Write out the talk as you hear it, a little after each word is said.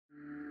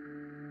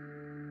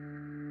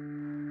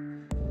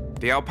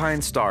The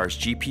Alpinestars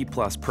GP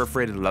Plus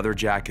perforated leather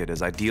jacket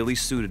is ideally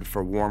suited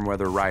for warm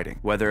weather riding,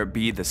 whether it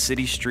be the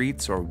city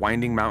streets or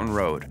winding mountain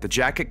road. The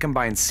jacket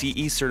combines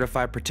CE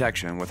certified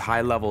protection with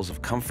high levels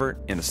of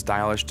comfort in a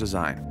stylish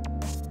design.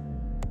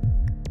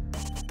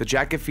 The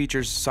jacket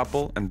features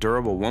supple and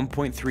durable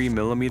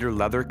 1.3mm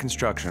leather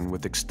construction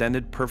with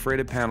extended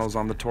perforated panels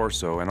on the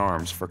torso and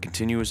arms for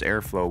continuous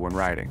airflow when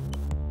riding.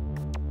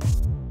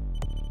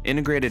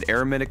 Integrated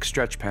aromatic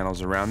stretch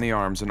panels around the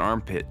arms and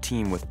armpit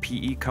team with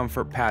PE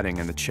comfort padding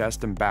in the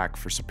chest and back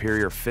for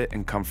superior fit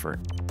and comfort.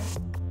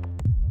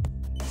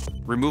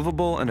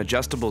 Removable and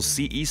adjustable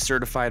CE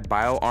certified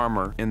bio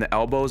armor in the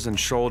elbows and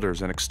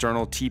shoulders and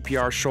external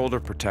TPR shoulder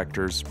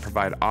protectors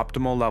provide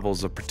optimal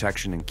levels of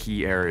protection in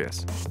key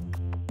areas.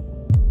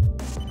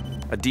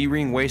 A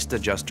D-ring waist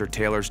adjuster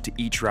tailors to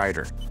each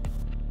rider.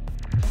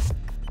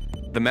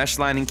 The mesh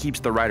lining keeps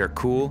the rider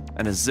cool,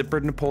 and a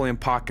zippered Napoleon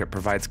pocket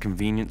provides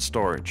convenient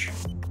storage.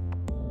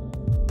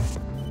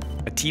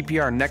 A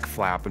TPR neck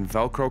flap and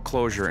Velcro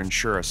closure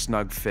ensure a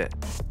snug fit.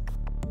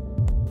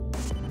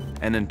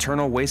 An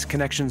internal waist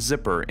connection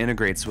zipper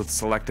integrates with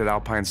selected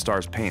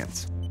Alpinestars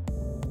pants.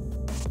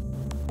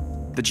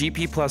 The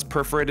GP Plus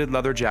perforated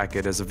leather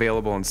jacket is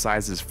available in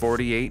sizes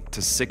 48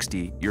 to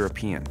 60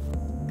 European.